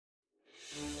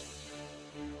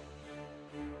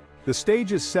The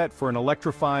stage is set for an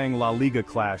electrifying La Liga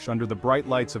clash under the bright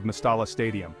lights of Mestalla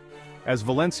Stadium. As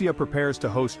Valencia prepares to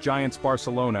host Giants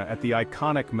Barcelona at the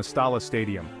iconic Mestalla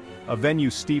Stadium, a venue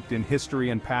steeped in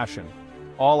history and passion,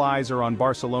 all eyes are on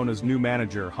Barcelona's new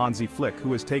manager, Hansi Flick,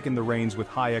 who has taken the reins with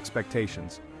high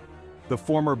expectations. The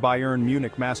former Bayern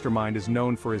Munich mastermind is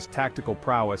known for his tactical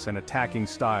prowess and attacking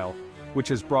style, which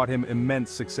has brought him immense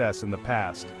success in the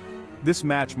past. This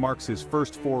match marks his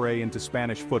first foray into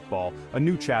Spanish football, a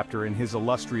new chapter in his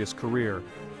illustrious career.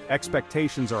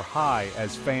 Expectations are high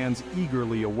as fans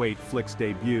eagerly await Flick's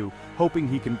debut, hoping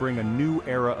he can bring a new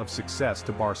era of success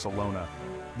to Barcelona.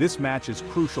 This match is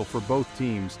crucial for both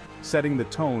teams, setting the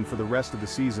tone for the rest of the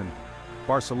season.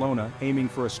 Barcelona, aiming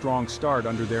for a strong start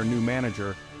under their new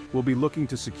manager, will be looking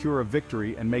to secure a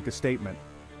victory and make a statement.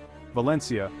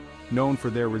 Valencia, known for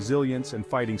their resilience and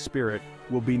fighting spirit,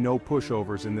 will be no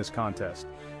pushovers in this contest.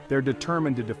 They're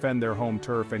determined to defend their home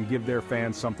turf and give their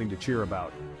fans something to cheer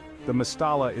about. The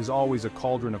Mestalla is always a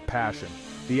cauldron of passion.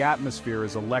 The atmosphere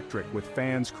is electric, with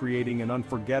fans creating an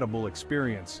unforgettable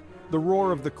experience. The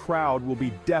roar of the crowd will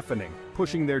be deafening,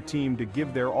 pushing their team to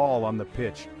give their all on the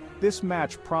pitch. This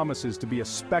match promises to be a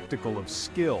spectacle of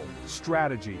skill,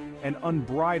 strategy, and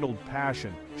unbridled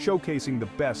passion, showcasing the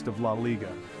best of La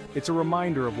Liga. It's a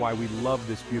reminder of why we love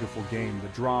this beautiful game, the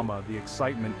drama, the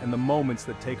excitement, and the moments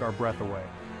that take our breath away.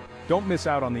 Don't miss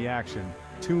out on the action.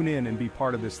 Tune in and be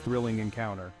part of this thrilling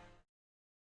encounter.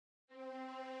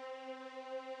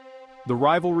 The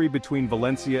rivalry between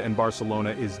Valencia and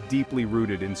Barcelona is deeply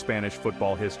rooted in Spanish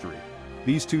football history.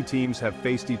 These two teams have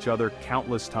faced each other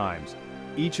countless times.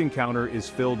 Each encounter is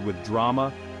filled with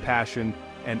drama, passion,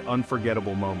 and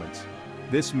unforgettable moments.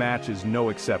 This match is no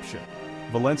exception.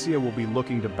 Valencia will be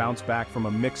looking to bounce back from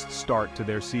a mixed start to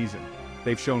their season.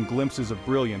 They've shown glimpses of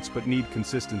brilliance but need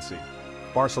consistency.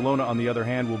 Barcelona, on the other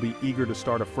hand, will be eager to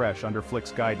start afresh under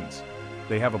Flick's guidance.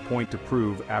 They have a point to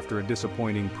prove after a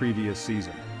disappointing previous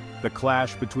season. The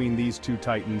clash between these two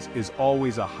titans is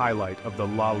always a highlight of the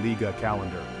La Liga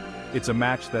calendar. It's a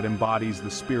match that embodies the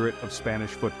spirit of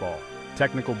Spanish football: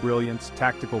 technical brilliance,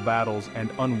 tactical battles, and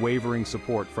unwavering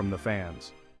support from the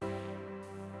fans.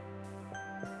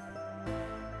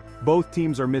 Both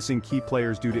teams are missing key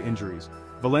players due to injuries.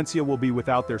 Valencia will be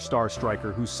without their star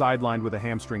striker, who's sidelined with a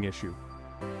hamstring issue.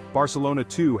 Barcelona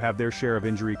too have their share of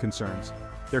injury concerns.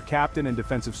 Their captain and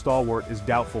defensive stalwart is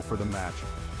doubtful for the match.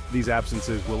 These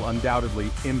absences will undoubtedly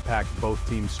impact both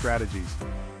teams' strategies.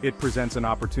 It presents an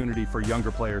opportunity for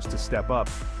younger players to step up.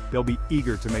 They'll be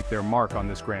eager to make their mark on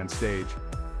this grand stage.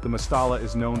 The Mestalla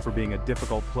is known for being a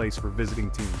difficult place for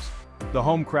visiting teams. The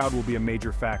home crowd will be a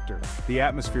major factor. The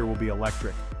atmosphere will be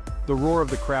electric. The roar of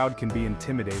the crowd can be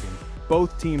intimidating.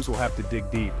 Both teams will have to dig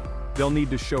deep. They'll need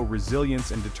to show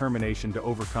resilience and determination to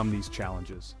overcome these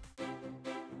challenges.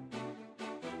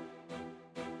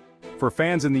 For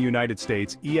fans in the United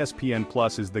States, ESPN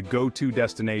Plus is the go-to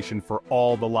destination for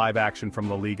all the live action from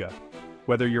La Liga.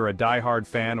 Whether you're a die-hard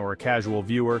fan or a casual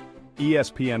viewer,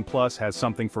 ESPN Plus has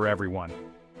something for everyone.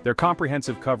 Their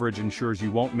comprehensive coverage ensures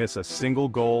you won't miss a single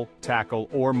goal, tackle,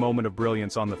 or moment of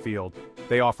brilliance on the field.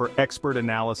 They offer expert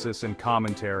analysis and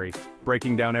commentary,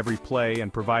 breaking down every play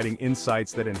and providing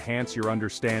insights that enhance your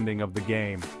understanding of the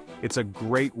game. It's a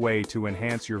great way to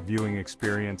enhance your viewing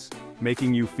experience,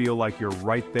 making you feel like you're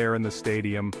right there in the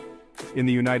stadium. In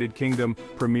the United Kingdom,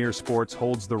 Premier Sports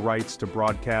holds the rights to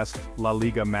broadcast La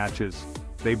Liga matches.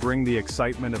 They bring the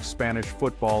excitement of Spanish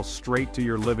football straight to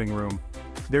your living room.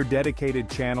 Their dedicated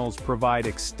channels provide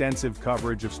extensive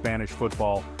coverage of Spanish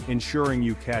football, ensuring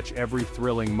you catch every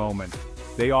thrilling moment.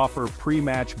 They offer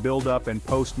pre-match build-up and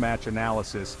post-match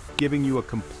analysis, giving you a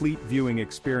complete viewing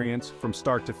experience from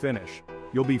start to finish.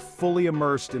 You'll be fully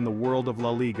immersed in the world of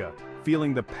La Liga,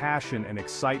 feeling the passion and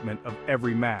excitement of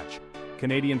every match.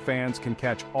 Canadian fans can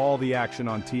catch all the action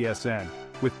on TSN.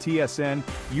 With TSN,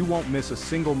 you won't miss a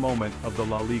single moment of the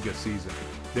La Liga season.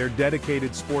 Their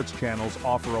dedicated sports channels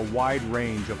offer a wide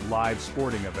range of live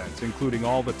sporting events, including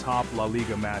all the top La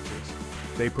Liga matches.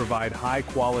 They provide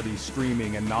high-quality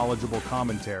streaming and knowledgeable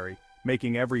commentary,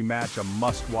 making every match a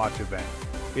must-watch event.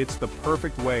 It's the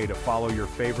perfect way to follow your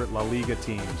favorite La Liga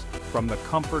teams from the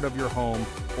comfort of your home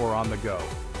or on the go.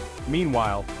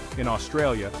 Meanwhile, in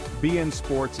Australia, beIN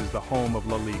Sports is the home of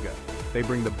La Liga. They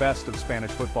bring the best of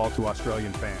Spanish football to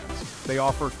Australian fans. They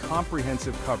offer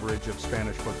comprehensive coverage of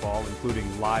Spanish football,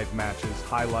 including live matches,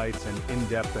 highlights, and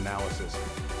in-depth analysis.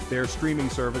 Their streaming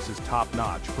service is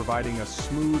top-notch, providing a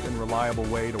smooth and reliable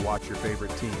way to watch your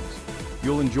favorite teams.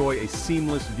 You'll enjoy a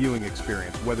seamless viewing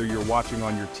experience, whether you're watching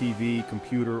on your TV,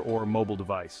 computer, or mobile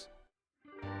device.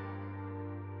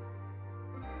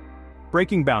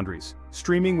 Breaking boundaries.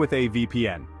 Streaming with a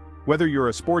VPN. Whether you're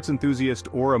a sports enthusiast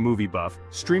or a movie buff,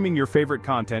 streaming your favorite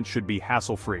content should be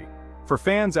hassle-free. For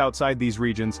fans outside these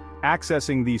regions,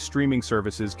 accessing these streaming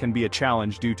services can be a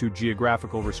challenge due to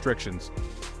geographical restrictions.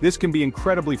 This can be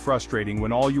incredibly frustrating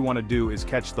when all you want to do is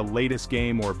catch the latest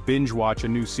game or binge-watch a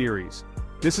new series.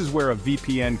 This is where a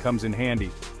VPN comes in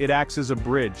handy. It acts as a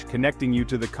bridge, connecting you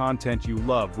to the content you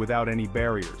love without any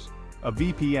barriers. A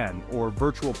VPN, or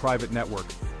virtual private network,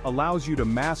 allows you to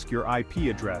mask your IP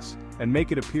address and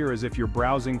make it appear as if you're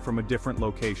browsing from a different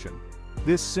location.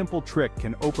 This simple trick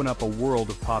can open up a world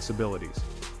of possibilities.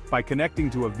 By connecting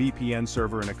to a VPN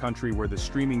server in a country where the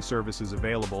streaming service is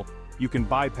available, you can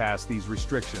bypass these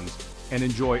restrictions and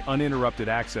enjoy uninterrupted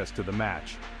access to the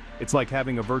match. It's like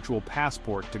having a virtual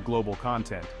passport to global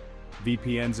content.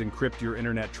 VPNs encrypt your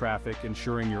internet traffic,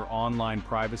 ensuring your online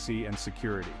privacy and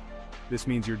security. This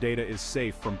means your data is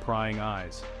safe from prying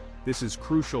eyes. This is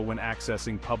crucial when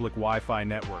accessing public Wi-Fi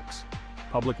networks.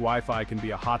 Public Wi-Fi can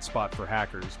be a hotspot for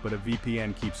hackers, but a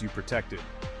VPN keeps you protected.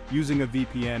 Using a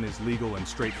VPN is legal and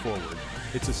straightforward.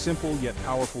 It's a simple yet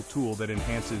powerful tool that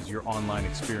enhances your online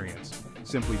experience.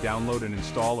 Simply download and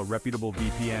install a reputable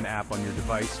VPN app on your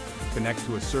device, connect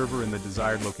to a server in the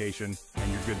desired location,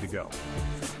 and you're good to go.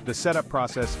 The setup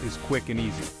process is quick and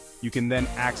easy. You can then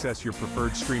access your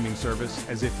preferred streaming service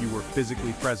as if you were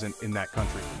physically present in that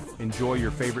country. Enjoy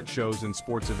your favorite shows and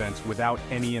sports events without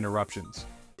any interruptions.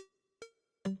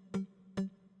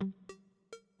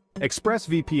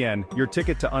 ExpressVPN, your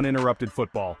ticket to uninterrupted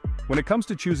football. When it comes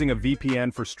to choosing a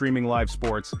VPN for streaming live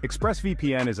sports,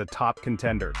 ExpressVPN is a top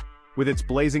contender. With its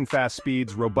blazing fast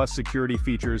speeds, robust security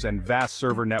features, and vast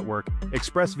server network,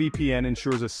 ExpressVPN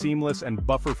ensures a seamless and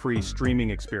buffer-free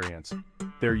streaming experience.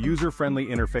 Their user-friendly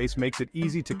interface makes it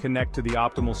easy to connect to the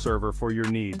optimal server for your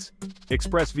needs.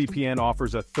 ExpressVPN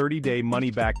offers a 30-day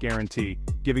money-back guarantee,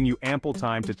 giving you ample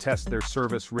time to test their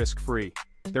service risk-free.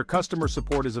 Their customer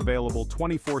support is available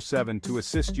 24/7 to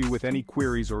assist you with any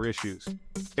queries or issues.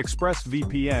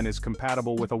 ExpressVPN is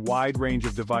compatible with a wide range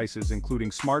of devices including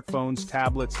smartphones,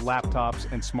 tablets,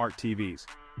 laptops, and smart TVs.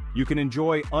 You can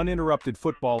enjoy uninterrupted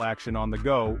football action on the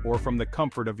go or from the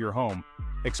comfort of your home.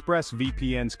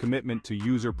 ExpressVPN's commitment to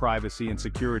user privacy and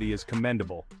security is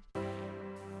commendable.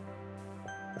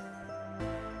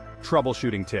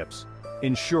 Troubleshooting tips.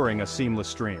 Ensuring a seamless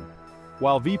stream.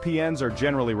 While VPNs are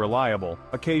generally reliable,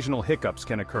 occasional hiccups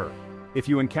can occur. If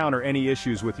you encounter any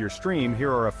issues with your stream,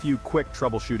 here are a few quick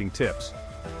troubleshooting tips.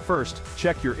 First,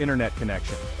 check your internet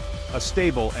connection. A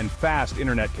stable and fast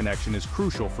internet connection is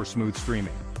crucial for smooth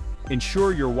streaming.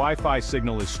 Ensure your Wi-Fi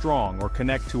signal is strong or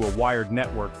connect to a wired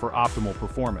network for optimal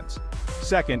performance.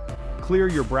 Second, clear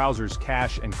your browser's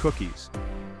cache and cookies.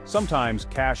 Sometimes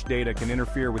cache data can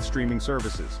interfere with streaming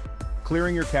services.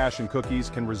 Clearing your cache and cookies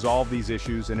can resolve these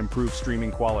issues and improve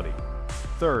streaming quality.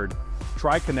 Third,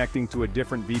 try connecting to a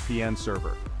different VPN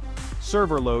server.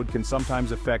 Server load can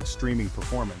sometimes affect streaming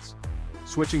performance.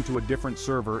 Switching to a different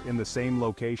server in the same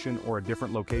location or a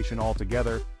different location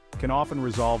altogether can often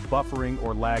resolve buffering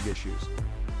or lag issues.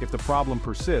 If the problem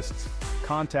persists,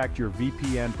 contact your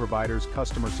VPN provider's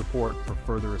customer support for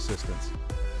further assistance.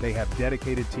 They have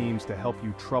dedicated teams to help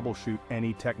you troubleshoot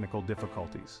any technical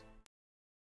difficulties.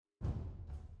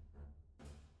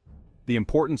 The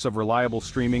importance of reliable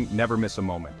streaming: never miss a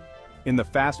moment. In the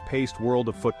fast-paced world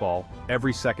of football,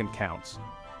 every second counts.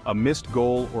 A missed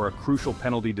goal or a crucial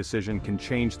penalty decision can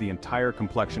change the entire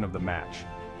complexion of the match.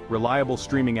 Reliable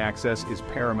streaming access is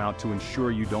paramount to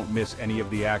ensure you don't miss any of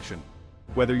the action.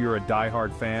 Whether you're a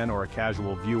die-hard fan or a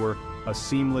casual viewer, a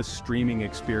seamless streaming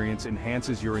experience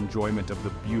enhances your enjoyment of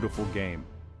the beautiful game.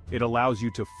 It allows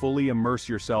you to fully immerse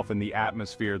yourself in the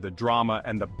atmosphere, the drama,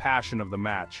 and the passion of the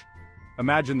match.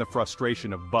 Imagine the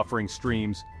frustration of buffering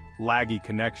streams, laggy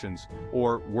connections,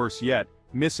 or, worse yet,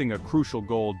 missing a crucial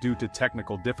goal due to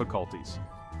technical difficulties.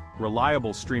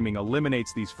 Reliable streaming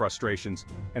eliminates these frustrations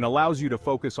and allows you to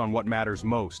focus on what matters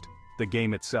most: the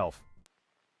game itself.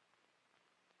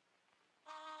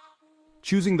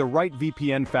 Choosing the right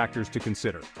VPN factors to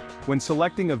consider. When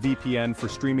selecting a VPN for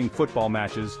streaming football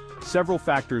matches, several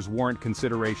factors warrant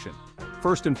consideration.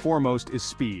 First and foremost is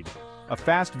speed. A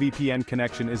fast VPN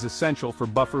connection is essential for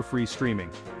buffer-free streaming.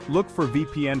 Look for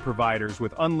VPN providers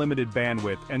with unlimited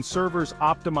bandwidth and servers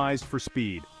optimized for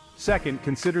speed. Second,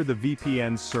 consider the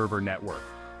VPN's server network.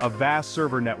 A vast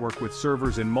server network with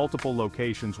servers in multiple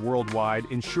locations worldwide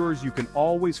ensures you can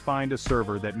always find a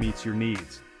server that meets your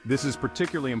needs. This is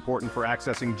particularly important for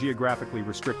accessing geographically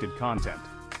restricted content.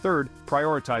 Third,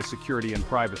 prioritize security and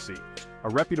privacy. A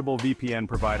reputable VPN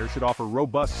provider should offer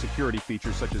robust security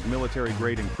features such as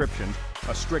military-grade encryption,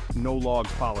 a strict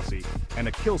no-logs policy, and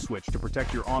a kill switch to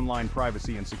protect your online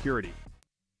privacy and security.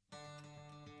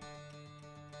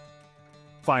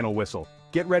 Final whistle.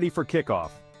 Get ready for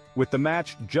kickoff. With the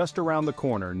match just around the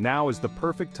corner, now is the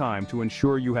perfect time to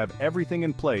ensure you have everything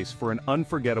in place for an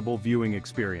unforgettable viewing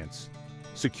experience.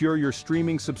 Secure your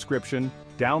streaming subscription,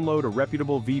 download a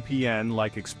reputable VPN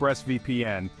like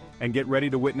ExpressVPN, and get ready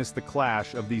to witness the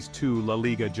clash of these two La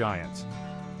Liga giants.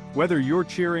 Whether you're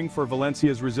cheering for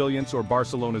Valencia's resilience or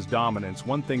Barcelona's dominance,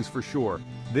 one thing's for sure,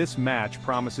 this match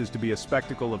promises to be a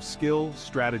spectacle of skill,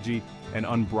 strategy, and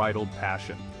unbridled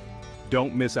passion.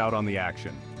 Don't miss out on the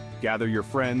action. Gather your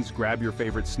friends, grab your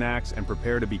favorite snacks, and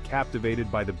prepare to be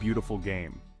captivated by the beautiful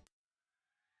game.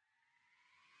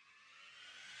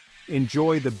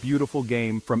 Enjoy the beautiful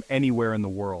game from anywhere in the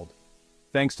world.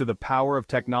 Thanks to the power of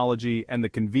technology and the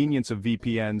convenience of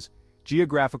VPNs,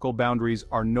 geographical boundaries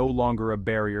are no longer a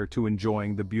barrier to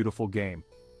enjoying the beautiful game.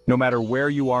 No matter where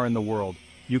you are in the world,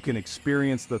 you can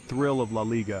experience the thrill of La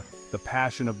Liga, the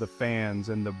passion of the fans,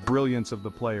 and the brilliance of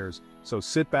the players. So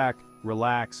sit back,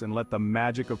 relax, and let the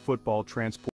magic of football transport